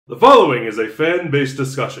The following is a fan-based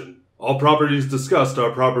discussion. All properties discussed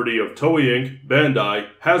are property of Toei Inc., Bandai,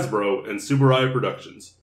 Hasbro, and Subaraya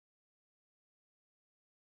Productions.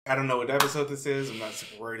 I don't know what episode this is. I'm not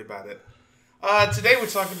super worried about it. Today we're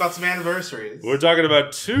talking about some anniversaries. We're talking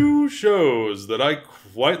about two shows that I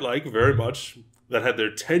quite like very much that had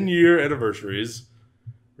their 10-year anniversaries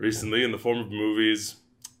recently in the form of movies.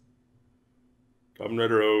 Kamen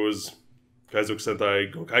Rider OOO's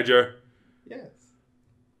Kaizouken Gokaiger. Yes.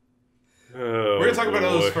 Oh, we're going to talk about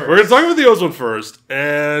those first. We're going to talk about the OOO's one first.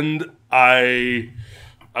 And I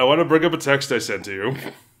want to bring up a text I sent to you.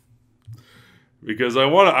 Because I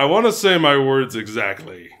want to say my words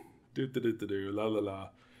exactly. La la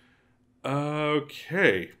la.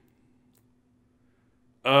 Okay.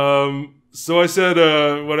 So I said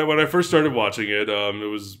when I first started watching it, it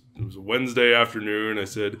was a Wednesday afternoon. I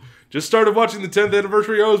said, just started watching the 10th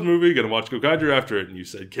anniversary OOO's movie. Gonna watch Gokaiger after it. And you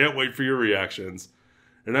said, can't wait for your reactions.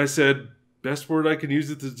 And I said, best word I can use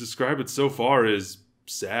it to describe it so far is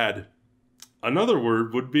sad. Another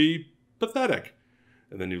word would be pathetic.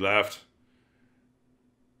 And then you laughed.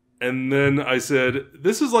 And then I said,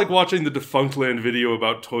 this is like watching the Defunctland video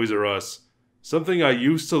about Toys R Us. Something I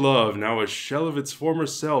used to love, now a shell of its former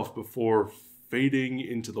self before fading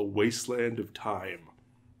into the wasteland of time.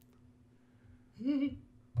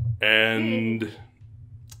 And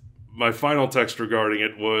my final text regarding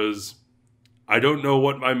it was, I don't know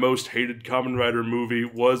what my most hated Kamen Rider movie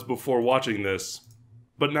was before watching this,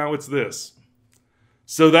 but now it's this.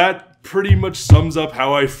 So that pretty much sums up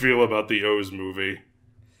how I feel about the OOO's movie.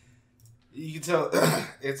 You can tell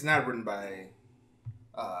it's not written by...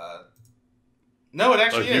 No, it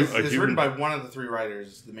actually is. It's written by one of the three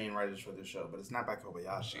writers, the main writers for the show, but it's not by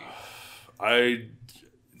Kobayashi.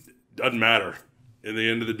 Doesn't matter. In the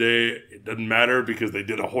end of the day, it doesn't matter because they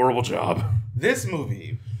did a horrible job. This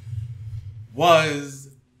movie was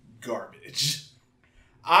garbage.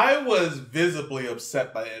 I was visibly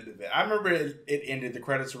upset by the end of it. I remember it ended, the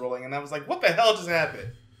credits rolling, and I was like, what the hell just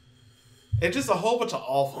happened? It's just a whole bunch of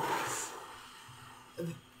awfulness.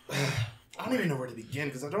 I don't even know where to begin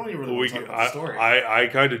because I don't even really want to talk about the story. I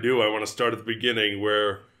kind of do. I want to start at the beginning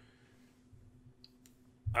where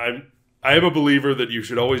I am a believer that you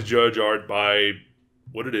should always judge art by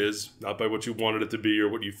what it is, not by what you wanted it to be or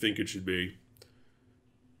what you think it should be.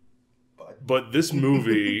 But this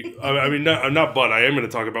movie, I am going to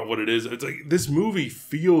talk about what it is. It's like this movie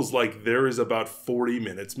feels like there is about 40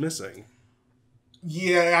 minutes missing.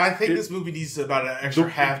 Yeah, I think this movie needs about an extra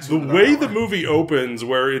half to the way the movie opens,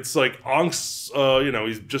 where it's like Ank's,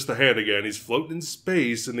 he's just a hand again. He's floating in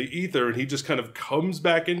space in the ether, and he just kind of comes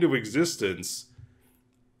back into existence.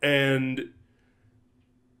 And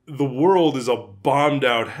the world is a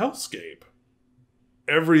bombed-out hellscape.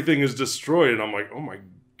 Everything is destroyed, and I'm like, oh my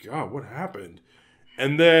god, what happened?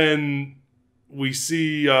 And then we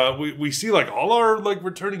see we see like all our like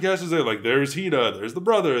returning cast is there. Like there's Hina, there's the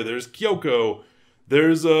brother, there's Kyoko.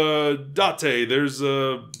 There's Date, there's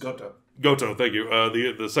Goto, thank you,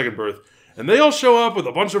 the second birth. And they all show up with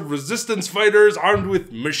a bunch of resistance fighters armed with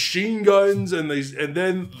machine guns, and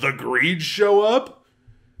then the Greed show up.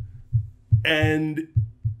 And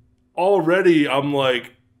already I'm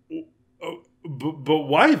like, but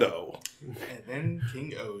why though? And then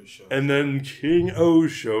King O shows up. And then King O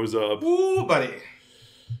shows up. Ooh, buddy.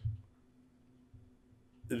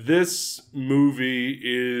 This movie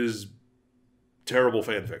is terrible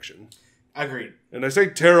fan fiction. Agreed. And I say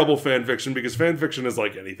terrible fan fiction because fan fiction is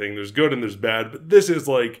like anything. There's good and there's bad, but this is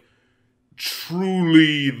like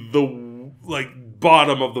truly the like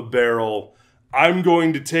bottom of the barrel. I'm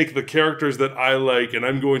going to take the characters that I like and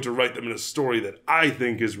I'm going to write them in a story that I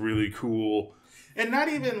think is really cool. And not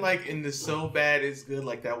even like in the so bad it's good,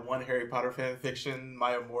 like that one Harry Potter fan fiction,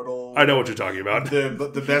 My Immortal. I know what you're talking about.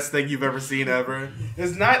 The best thing you've ever seen ever.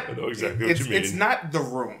 It's not. I know exactly what you mean. It's not The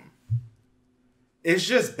Room. It's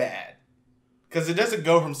just bad because it doesn't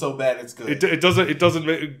go from so bad it's good. It doesn't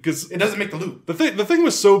make because it doesn't make the loop. The thing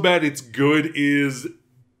with so bad it's good is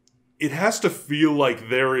it has to feel like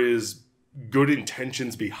there is good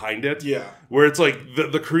intentions behind it. Yeah, where it's like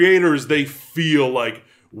the creators, they feel like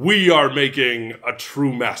we are making a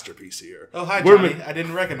true masterpiece here. Oh hi Johnny, I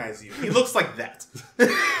didn't recognize you. He looks like that.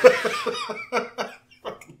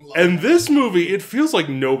 And this movie, it feels like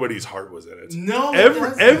nobody's heart was in it. No,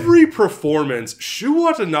 every performance, Shu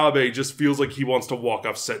Watanabe just feels like he wants to walk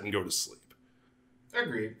off set and go to sleep.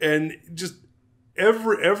 Agreed. And just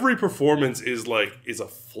every performance is a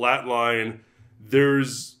flat line.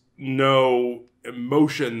 There's no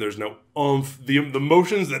emotion. There's no oomph. The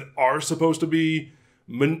emotions that are supposed to be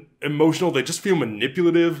emotional, they just feel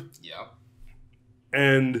manipulative. Yeah.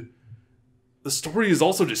 And the story is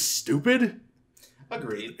also just stupid.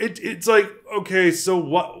 Agreed. It's like, okay, so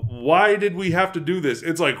why did we have to do this?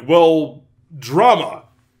 It's like, well, drama.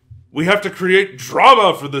 We have to create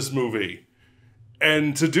drama for this movie.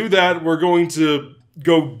 And to do that, we're going to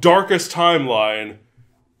go darkest timeline.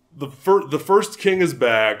 The first king is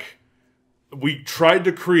back. We tried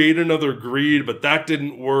to create another Greed, but that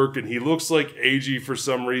didn't work. And he looks like Eiji for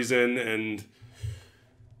some reason. And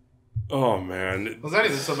oh, man. Well, it's not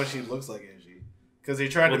even so much he looks like Eiji. Because they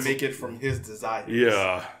tried to make it from his desires.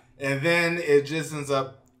 Yeah. And then it just ends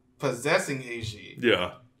up possessing Eiji.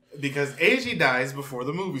 Yeah. Because Eiji dies before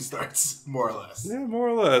the movie starts, more or less. Yeah, more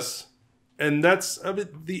or less. And that's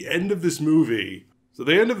the end of this movie. So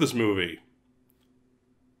the end of this movie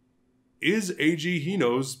is Eiji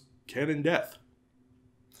Hino's canon death.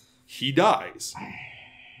 He dies.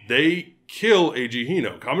 They kill Eiji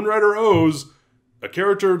Hino. Kamen Rider O's, a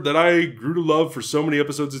character that I grew to love for so many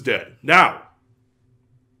episodes, is dead. Now,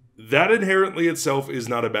 that inherently itself is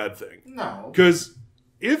not a bad thing. No. Because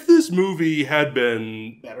if this movie had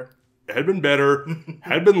been better,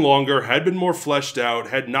 had been longer, had been more fleshed out,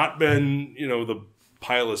 had not been, the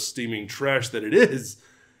pile of steaming trash that it is,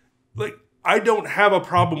 like, I don't have a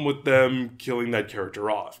problem with them killing that character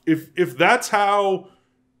off. If that's how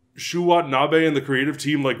Shu Watanabe and the creative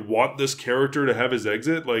team, like, want this character to have his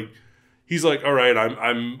exit, like, he's like, all right,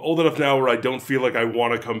 I'm old enough now where I don't feel like I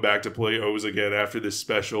want to come back to play O's again after this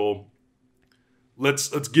special. Let's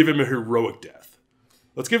give him a heroic death.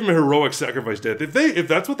 Let's give him a heroic sacrifice death. If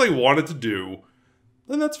that's what they wanted to do,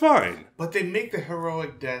 then that's fine. But they make the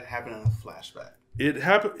heroic death happen in a flashback.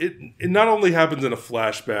 It not only happens in a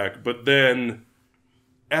flashback, but then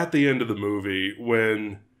at the end of the movie,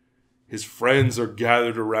 when his friends are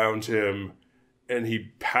gathered around him and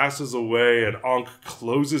he passes away and Ankh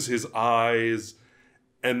closes his eyes,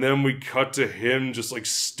 and then we cut to him just like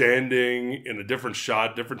standing in a different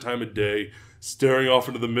shot, different time of day, staring off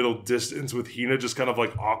into the middle distance with Hina just kind of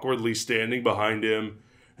like awkwardly standing behind him.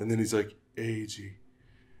 And then he's like, Eiji.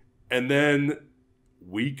 And then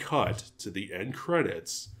we cut to the end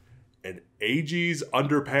credits, and Eiji's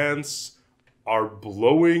underpants are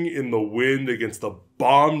blowing in the wind against the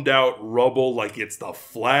bombed out rubble like it's the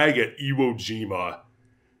flag at Iwo Jima.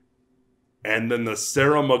 And then the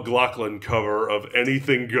Sarah McLachlan cover of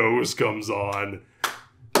Anything Goes comes on.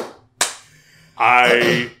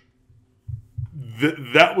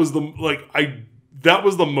 That was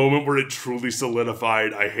the moment where it truly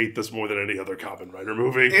solidified, I hate this more than any other Kamen Rider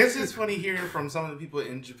movie. It's just funny hearing from some of the people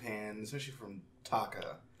in Japan, especially from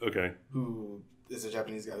Taka. Okay. Who is a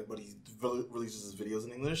Japanese guy, but he releases his videos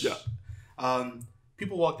in English. Yeah.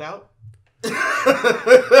 People walked out.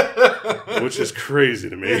 Which is crazy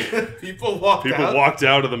to me. People walked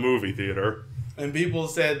out of the movie theater. And people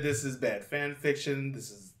said this is bad fan fiction.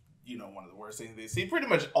 This is, one of the worst things they see. Pretty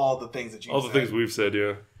much all the things that you All the things we've said,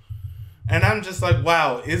 yeah. And I'm just like,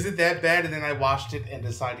 wow, is it that bad? And then I watched it and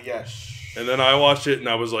decided, yes. And then I watched it and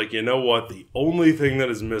I was like, you know what? The only thing that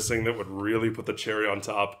is missing that would really put the cherry on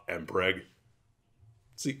top, Mpreg.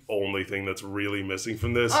 It's the only thing that's really missing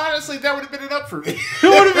from this. Honestly, that would have been enough for me. It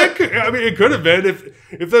would have been. I mean, it could have been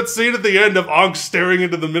if that scene at the end of Ankh staring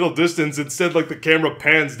into the middle distance, instead, like the camera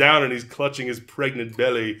pans down and he's clutching his pregnant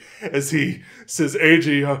belly as he says,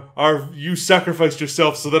 "Eiji, you sacrificed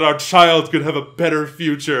yourself so that our child could have a better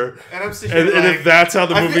future." And I'm sitting here and if that's how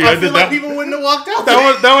the movie ended, I feel like people wouldn't have walked out.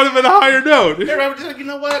 That would have been a higher note. They're just like, you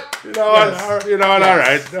know what? Yes. All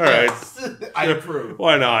right. Yes. I approve.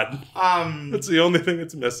 Why not? That's the only thing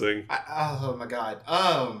it's missing. Oh my god.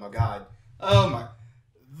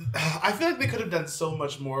 I feel like they could have done so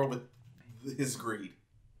much more with his greed.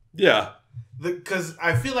 Yeah. Because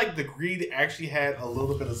I feel like the greed actually had a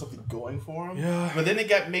little bit of something going for him. Yeah. But then it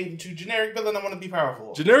got made into generic villain, I want to be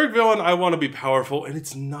powerful. Generic villain, I want to be powerful, and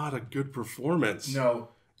it's not a good performance. No.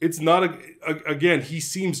 It's not again, he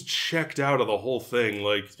seems checked out of the whole thing.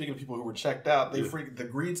 Like, speaking of people who were checked out, the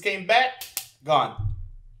greeds came back, gone.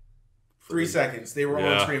 3 seconds. They were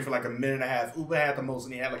on screen for like a minute and a half. Uba had the most,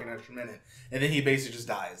 and he had like an extra minute. And then he basically just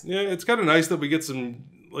dies. Yeah, it's kind of nice that we get some,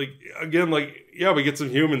 we get some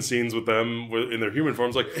human scenes with them in their human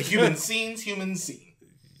forms. Like human scenes, human scene.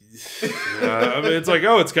 Yeah, I mean, it's like,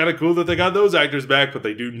 it's kind of cool that they got those actors back, but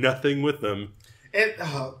they do nothing with them. And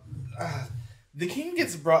the king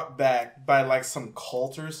gets brought back by like some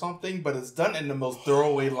cult or something, but it's done in the most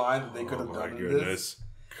throwaway line that they could have done. Oh my goodness.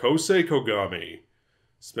 Kosei Kogami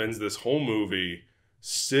spends this whole movie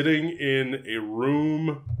sitting in a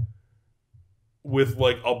room with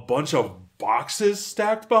like a bunch of boxes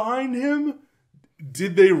stacked behind him.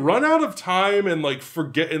 Did they run out of time and like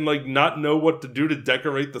forget and like not know what to do to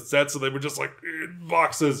decorate the set, so they were just like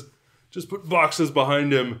boxes? Just put boxes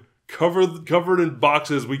behind him. Covered in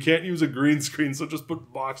boxes. We can't use a green screen, so just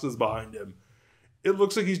put boxes behind him. It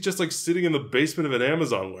looks like he's just like sitting in the basement of an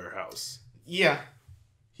Amazon warehouse. Yeah.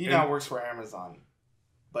 He now works for Amazon.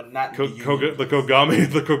 But not the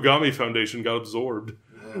Kogami Foundation got absorbed.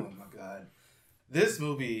 Oh my god. This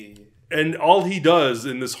movie... And all he does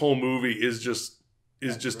in this whole movie is just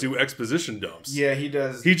do exposition dumps. Yeah, he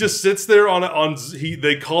does. He just sits there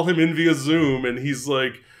they call him in via Zoom and he's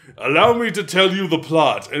like, allow me to tell you the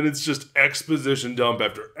plot. And it's just exposition dump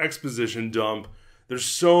after exposition dump. There's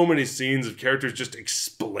so many scenes of characters just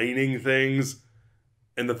explaining things.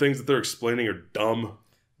 And the things that they're explaining are dumb.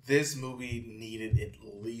 This movie needed at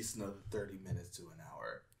least another 30 minutes to an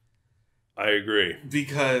hour. I agree.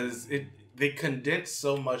 Because they condense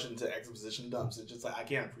so much into exposition dumps. It's just like, I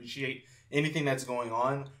can't appreciate anything that's going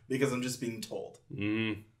on because I'm just being told.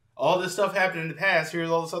 Mm. All this stuff happened in the past. Here's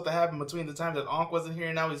all the stuff that happened between the time that Ankh wasn't here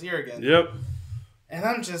and now he's here again. Yep. And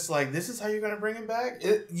I'm just like, this is how you're going to bring him back?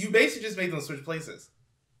 You basically just made them switch places.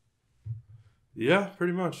 Yeah,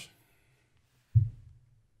 pretty much.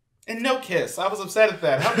 And no kiss. I was upset at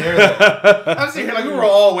that. How dare that? I'm sitting here like, we were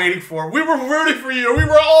all waiting for it. We were rooting for you. We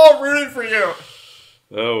were all rooting for you.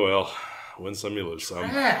 Oh, well. Win some, you lose some.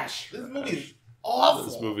 Trash. This movie is awful.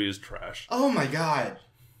 This movie is trash. Oh my god.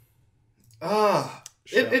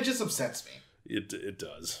 It just upsets me. It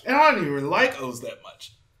does. And I don't even like O's that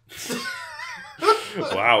much.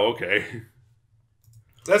 Wow, okay.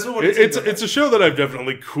 That's what it's a show that I've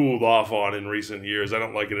definitely cooled off on in recent years. I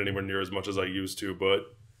don't like it anywhere near as much as I used to,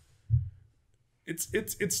 but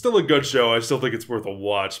it's still a good show. I still think it's worth a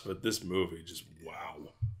watch, but this movie just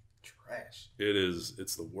wow. Trash.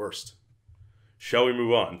 It's the worst. Shall we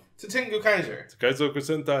move on? To Ten Gokaiger. Kaizoku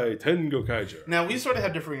Sentai Ten Gokaiger. Now, we sort of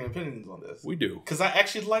have differing opinions on this. We do. Because I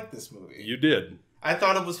actually liked this movie. You did. I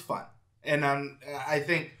thought it was fun. And I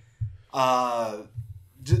think that's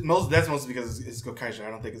mostly because it's Gokaiger. I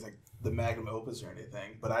don't think it's like the magnum opus or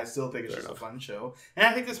anything. But I still think it's just a fun show. And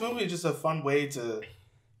I think this movie is just a fun way to,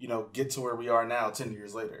 get to where we are now 10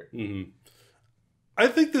 years later. Mm-hmm. I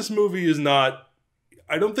think this movie is not...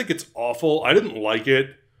 I don't think it's awful. I didn't like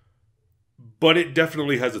it. But it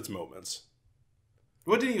definitely has its moments.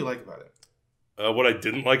 What did you like about it? What I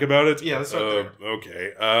didn't like about it? Yeah, let's start there.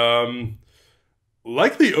 Okay.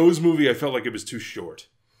 Like the O's movie, I felt like it was too short.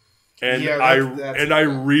 And I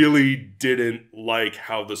really didn't like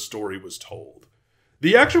how the story was told.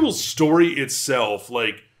 The actual story itself,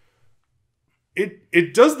 like,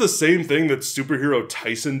 it does the same thing that Superhero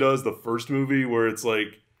Tyson does, the first movie, where it's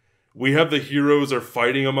like, we have the heroes are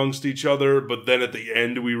fighting amongst each other, but then at the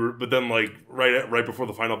end right before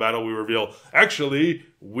the final battle, we reveal, actually,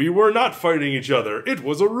 we were not fighting each other. It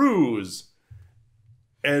was a ruse.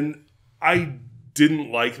 And I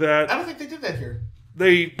didn't like that. I don't think they did that here.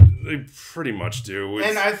 They pretty much do.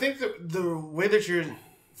 And I think that the way that you're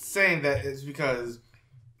saying that is because,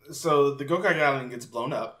 so the Gokaiger Island gets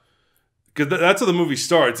blown up. Because that's how the movie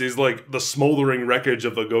starts, is like the smoldering wreckage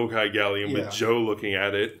of the Gokai Galleon with Joe looking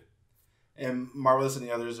at it. And Marvelous and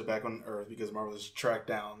the others are back on Earth because Marvelous tracked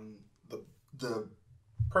down the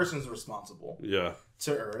person's responsible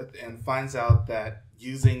to Earth and finds out that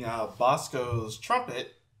using Bosco's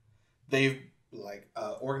trumpet, they've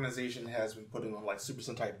organization has been putting on like Super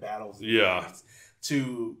Sentai battles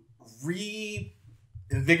to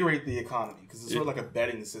reinvigorate the economy because it's sort of like a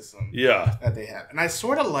betting system that they have. And I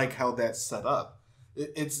sort of like how that's set up.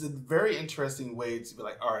 It's a very interesting way to be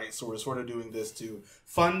like, all right, so we're sort of doing this to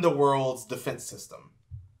fund the world's defense system.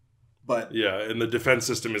 But and the defense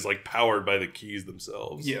system is like powered by the keys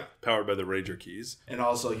themselves. Yeah. Powered by the Ranger keys. And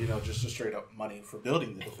also, just a straight up money for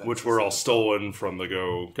building the defense Which system. were all stolen from the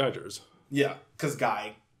Gokaigers. Yeah, because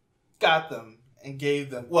Guy got them and gave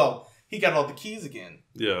them, well, he got all the keys again.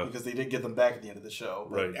 Yeah. Because they did get them back at the end of the show.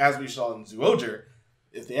 But right. As we saw in Zoojer,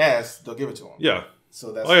 if they ask, they'll give it to them. Yeah.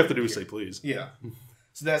 So that's all you have to do is say please. Yeah.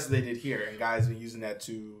 So that's what they did here. And Guy's been using that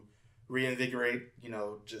to reinvigorate,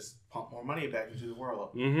 just pump more money back into the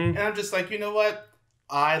world. Mm-hmm. And I'm just like, you know what?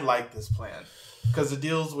 I like this plan. Because it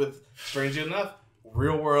deals with, strangely enough,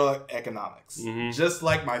 real world economics. Mm-hmm. Just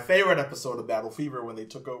like my favorite episode of Battle Fever when they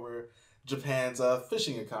took over Japan's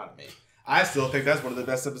fishing economy. I still think that's one of the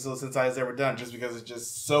best episodes Sensei's ever done, just because it's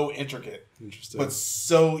just so intricate. Interesting. But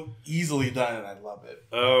so easily done, and I love it.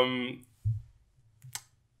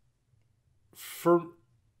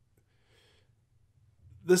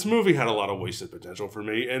 This movie had a lot of wasted potential for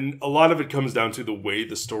me, and a lot of it comes down to the way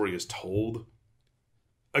the story is told.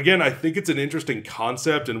 Again, I think it's an interesting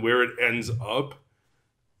concept, and where it ends up,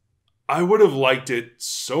 I would have liked it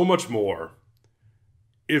so much more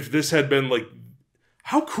if this had been like...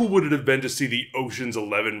 how cool would it have been to see the Ocean's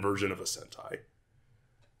 11 version of a Sentai?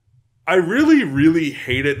 I really, really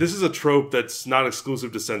hate it. This is a trope that's not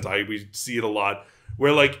exclusive to Sentai. We see it a lot.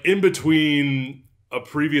 Where, like, in between a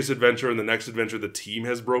previous adventure and the next adventure, the team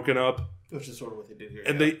has broken up. Which is sort of what they did here.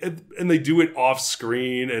 And they do it off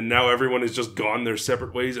screen, and now everyone has just gone their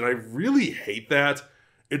separate ways, and I really hate that.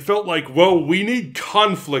 It felt like, well, we need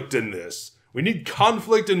conflict in this. We need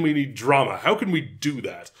conflict and we need drama. How can we do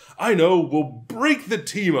that? I know, we'll break the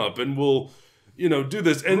team up and we'll, you know, do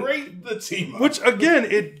this. And break the team up. Which, again,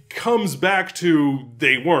 it comes back to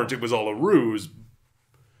they weren't. It was all a ruse.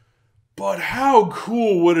 But how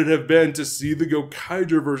cool would it have been to see the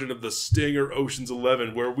Gokaiger version of the Sting or Ocean's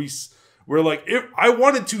 11 where we're like, if I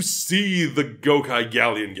wanted to see the Gokai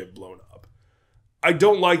Galleon get blown up. I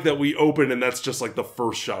don't like that we open and that's just like the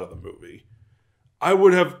first shot of the movie. I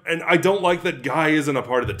would have, and I don't like that Guy isn't a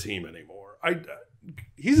part of the team anymore.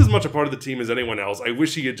 He's as much a part of the team as anyone else. I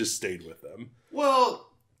wish he had just stayed with them.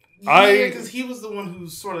 Well, yeah, because he was the one who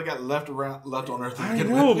sort of got left on Earth. I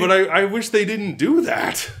know, but I wish they didn't do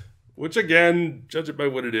that. Which, again, judge it by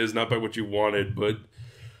what it is, not by what you wanted. But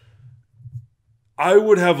I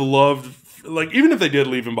would have loved, like, even if they did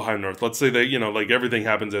leave him behind on Earth, let's say they, you know, like, everything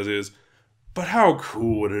happens as is. But how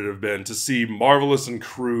cool would it have been to see Marvelous and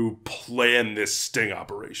crew plan this sting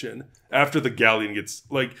operation after the Galleon gets,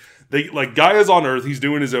 like, Guy is on Earth, he's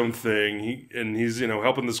doing his own thing, he's, you know,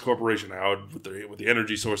 helping this corporation out with the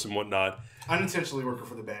energy source and whatnot. Unintentionally working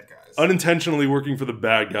for the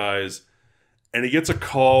bad guys. And he gets a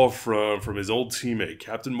call from his old teammate,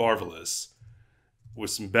 Captain Marvelous, with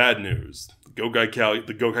some bad news. The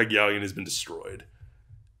Gokai Galleon has been destroyed.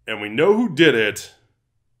 And we know who did it.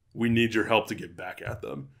 We need your help to get back at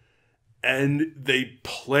them. And they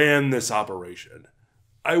plan this operation.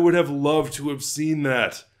 I would have loved to have seen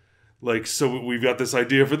that. Like, so we've got this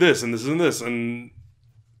idea for this and this and this. And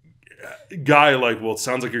Guy, like, well, it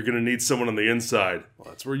sounds like you're going to need someone on the inside. Well,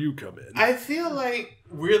 that's where you come in. I feel like,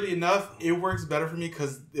 weirdly enough, it works better for me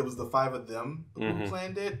because it was the five of them who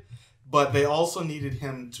planned it. But they also needed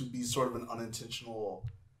him to be sort of an unintentional...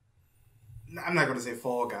 I'm not going to say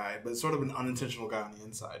fall guy, but sort of an unintentional guy on the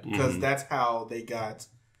inside. Because that's how they got...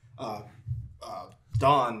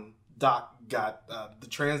 Doc got the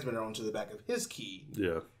transmitter onto the back of his key.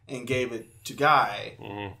 Yeah. And gave it to Guy.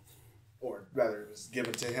 Or rather, it was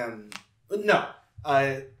given to him. No.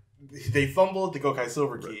 They fumbled the Gokai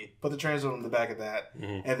Silver Key, put the transmitter on the back of that,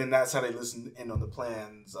 and then that's how they listened in on the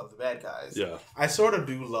plans of the bad guys. Yeah. I sort of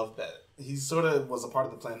do love that. He sort of was a part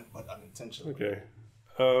of the plan, but unintentionally. Okay.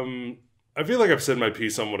 I feel like I've said my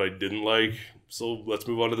piece on what I didn't like, so let's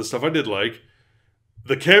move on to the stuff I did like.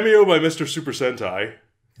 The cameo by Mr. Super Sentai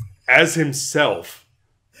as himself.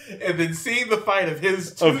 And then seeing the fight of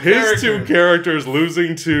his two characters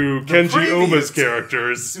losing to Kenji Oma's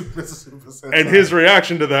characters. Super and his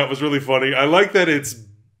reaction to that was really funny. I like that it's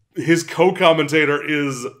his co-commentator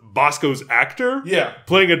is Bosco's actor. Yeah.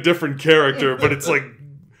 Playing a different character, but it's like...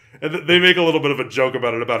 And they make a little bit of a joke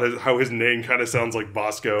about it, about how his name kind of sounds like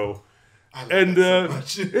Bosco. I love that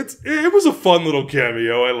so much. It was a fun little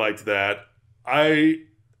cameo. I liked that.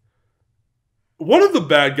 One of the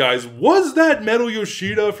bad guys, was that Metal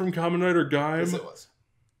Yoshida from Kamen Rider Gaim? Yes, it was.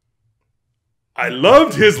 I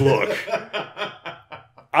loved his look.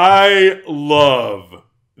 I love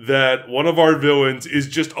that one of our villains is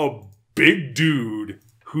just a big dude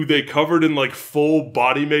who they covered in like full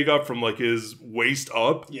body makeup from like his waist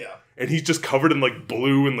up. Yeah. And he's just covered in like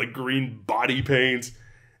blue and like green body paint.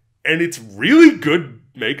 And it's really good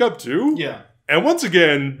makeup too. Yeah. And once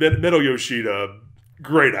again, Metal Yoshida,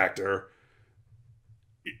 great actor.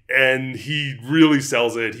 And he really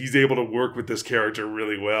sells it. He's able to work with this character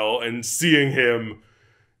really well. And seeing him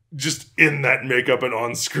just in that makeup and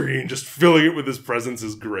on screen, just filling it with his presence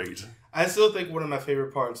is great. I still think one of my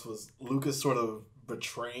favorite parts was Lucas sort of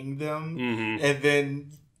betraying them. And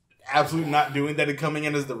then absolutely not doing that and coming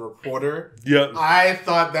in as the reporter. Yeah. I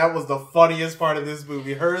thought that was the funniest part of this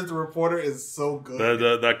movie. Her as the reporter is so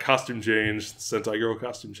good. That costume change, Sentai Girl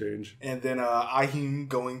costume change. And then Ahim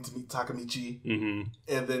going to meet Takamichi.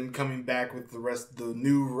 And then coming back with the rest, the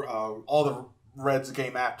new, all the Reds who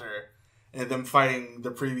came after. And them fighting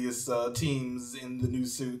the previous teams in the new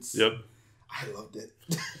suits. Yep. I loved it.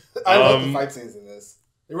 I loved the fight scenes in this.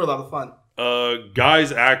 They were a lot of fun.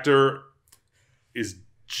 Guy's actor is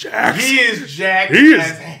jacked. He is jacked. He is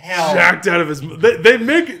as hell. Jacked out of his. They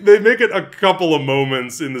make it a couple of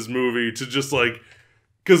moments in this movie to just like,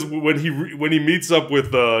 because when he meets up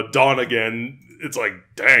with Dawn again, it's like,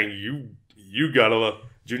 dang, you gotta.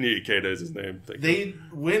 Junya Ikeda is his name.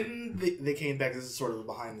 When they came back, this is sort of the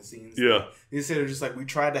behind the scenes. Yeah. They said they're just like, we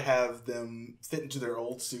tried to have them fit into their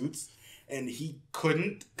old suits, and he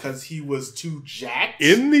couldn't because he was too jacked.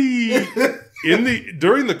 During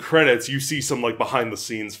the credits, you see some like behind the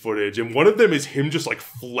scenes footage, and one of them is him just like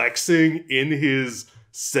flexing in his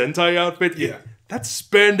Sentai outfit. Yeah. That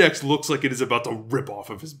spandex looks like it is about to rip off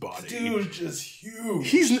of his body. Dude, just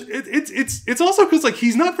huge. It's also because like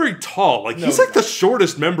he's not very tall. Like he's like the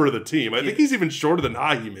shortest member of the team. I think he's even shorter than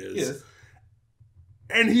Ahim is. Yes.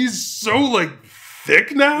 And he's so like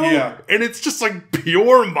thick now. Yeah. And it's just like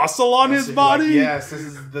pure muscle on his body. Like, yes, this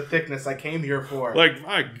is the thickness I came here for. Like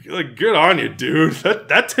good on you, dude.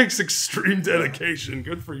 That takes extreme dedication.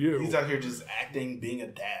 Good for you. He's out here just acting, being a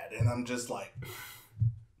dad, and I'm just like.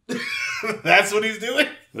 That's what he's doing.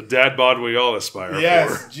 The dad bod we all aspire for.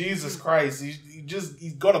 Yes, Jesus Christ.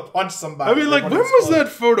 He's gonna punch somebody. I mean, like, when was that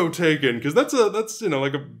photo taken? Because that's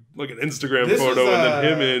like an Instagram photo, and then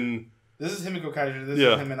him in. This is him in Gokaiger. This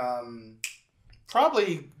is him in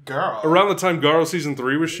probably Garo. Around the time Garo season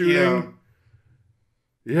 3 was shooting.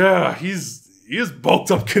 Yeah, he is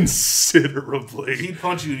bulked up considerably. He'd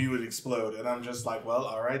punch you and you would explode, and I'm just like, well,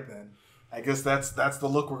 all right then. I guess that's the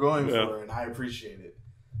look we're going for, and I appreciate it.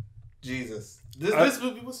 Jesus, this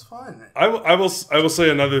movie was fun. I will say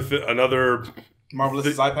another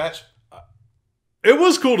Marvelous eye patch. It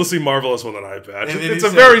was cool to see Marvelous with an eye patch. It's a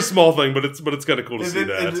said, very small thing, but it's kind of cool to see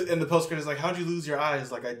that. And the post credit is like, "How'd you lose your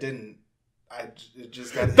eyes?" Like, I didn't. It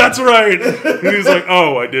just got. That's right. And he's like,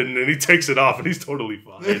 "Oh, I didn't," and he takes it off, and he's totally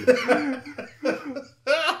fine.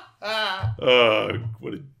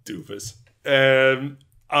 What a doofus. And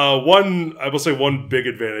I will say one big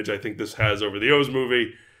advantage I think this has over the O's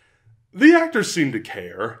movie. The actors seem to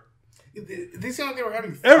care. They seem like they were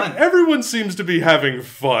having fun. Everyone seems to be having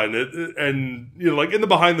fun, and like in the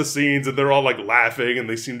behind the scenes, and they're all like laughing, and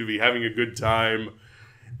they seem to be having a good time.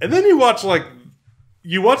 And then you watch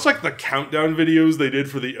the countdown videos they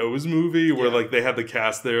did for the O's movie, where like they had the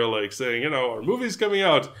cast there like saying, our movie's coming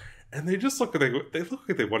out, and they just look like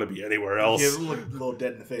they want to be anywhere else. Yeah, they look a little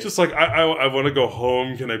dead in the face. Just like I want to go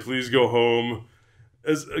home. Can I please go home?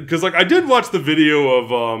 Because like I did watch the video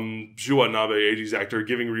of Shu Watanabe, Eiji's actor,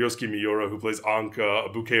 giving Ryosuke Miura, who plays Anka, a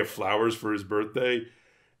bouquet of flowers for his birthday.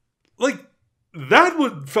 Like that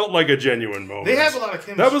felt like a genuine moment. They have a lot of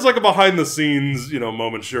chemistry. That was like a behind the scenes,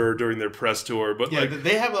 moment, sure, during their press tour. But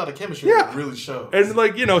they have a lot of chemistry that really shows. And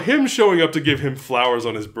like him showing up to give him flowers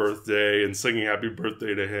on his birthday and singing happy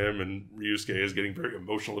birthday to him, and Ryusuke is getting very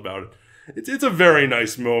emotional about it. It's a very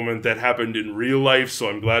nice moment that happened in real life, so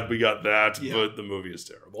I'm glad we got that. Yeah. But the movie is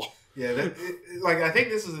terrible. Yeah, I think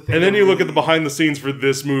this is the thing. And then you look at the behind the scenes for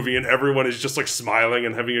this movie, and everyone is just like smiling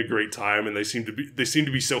and having a great time, and they seem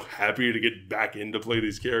to be so happy to get back in to play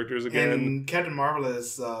these characters again. And Captain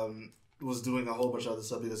Marvelous was doing a whole bunch of other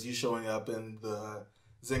stuff because he's showing up in the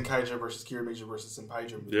Zenkaiger versus Kiramager versus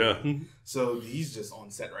Senpaiger movie. Yeah. So he's just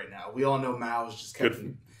on set right now. We all know Mao's just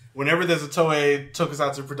Captain. Whenever there's a Toei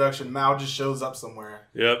Tokusatsu production, Mao just shows up somewhere.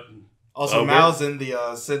 Yep. Also, Mao's in the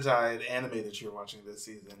Sentai anime that you're watching this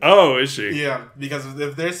season. Oh, is she? Yeah, because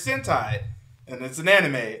if there's Sentai and it's an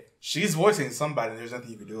anime, she's voicing somebody, and there's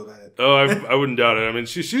nothing you can do about it. Oh, I wouldn't doubt it. I mean,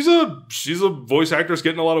 she's a voice actress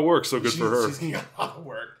getting a lot of work, so good for her. She's getting a lot of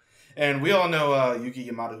work. And we all know Yuki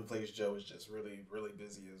Yamada, who plays Joe, is just really, really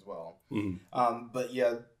busy as well. Mm-hmm. But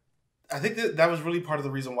yeah, I think that was really part of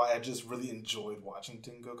the reason why I just really enjoyed watching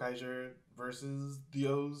Ten Gokaiger versus the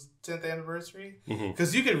O's 10th anniversary.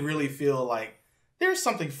 Because you could really feel like there's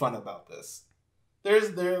something fun about this.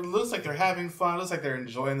 It looks like they're having fun. It looks like they're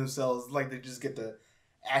enjoying themselves. Like they just get to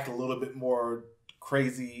act a little bit more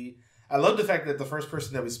crazy. I love the fact that the first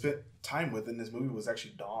person that we spent time with in this movie was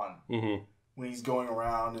actually Dawn. Mm-hmm. When he's going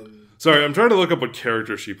around and... Sorry, I'm trying to look up what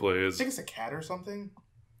character she plays. I think it's a cat or something.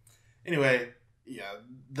 Anyway, yeah,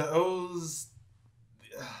 the O's...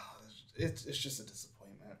 It's just a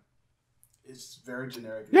disappointment. It's very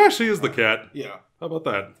generic. Yeah, she is the cat. Yeah. How about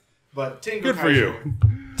that? But Ten Gokaiger... Good for you.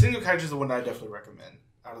 Ten Gokaiger is the one that I definitely recommend.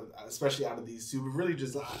 Especially out of these two. But really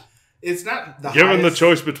just... It's not the Given highest, the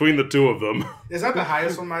choice between the two of them. It's not the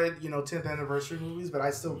highest on my 10th anniversary movies, but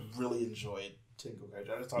I still really enjoyed Ten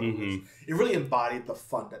Gokaiger. I just thought it really embodied the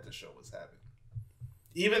fun that the show was having.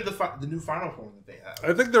 Even the new final form that they have.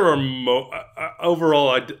 I think there are overall,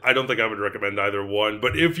 I don't think I would recommend either one,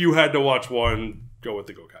 but if you had to watch one, go with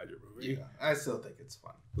the Gokaiger movie. Yeah, I still think it's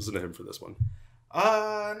fun. Listen to him for this one.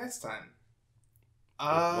 Next time. What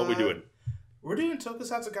are we doing? We're doing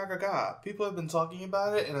Tokusatsu Gagaga. People have been talking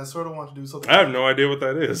about it, and I sort of want to do something. I have no idea what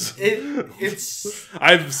that is. It's.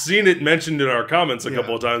 I've seen it mentioned in our comments a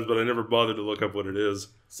couple of times, but I never bothered to look up what it is.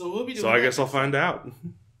 So we'll be doing. So I guess I'll find out.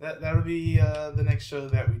 That'll be the next show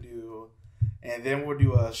that we do, and then we'll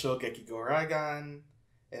do a Shogeki go Raigan,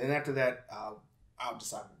 and then after that, I'll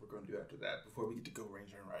decide what we're going to do after that before we get to Go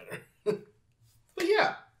Ranger and Rider. But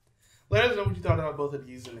yeah, let us know what you thought about both of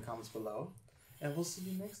these in the comments below. And we'll see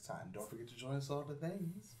you next time. Don't forget to join us on all the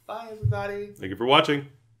things. Bye, everybody. Thank you for watching.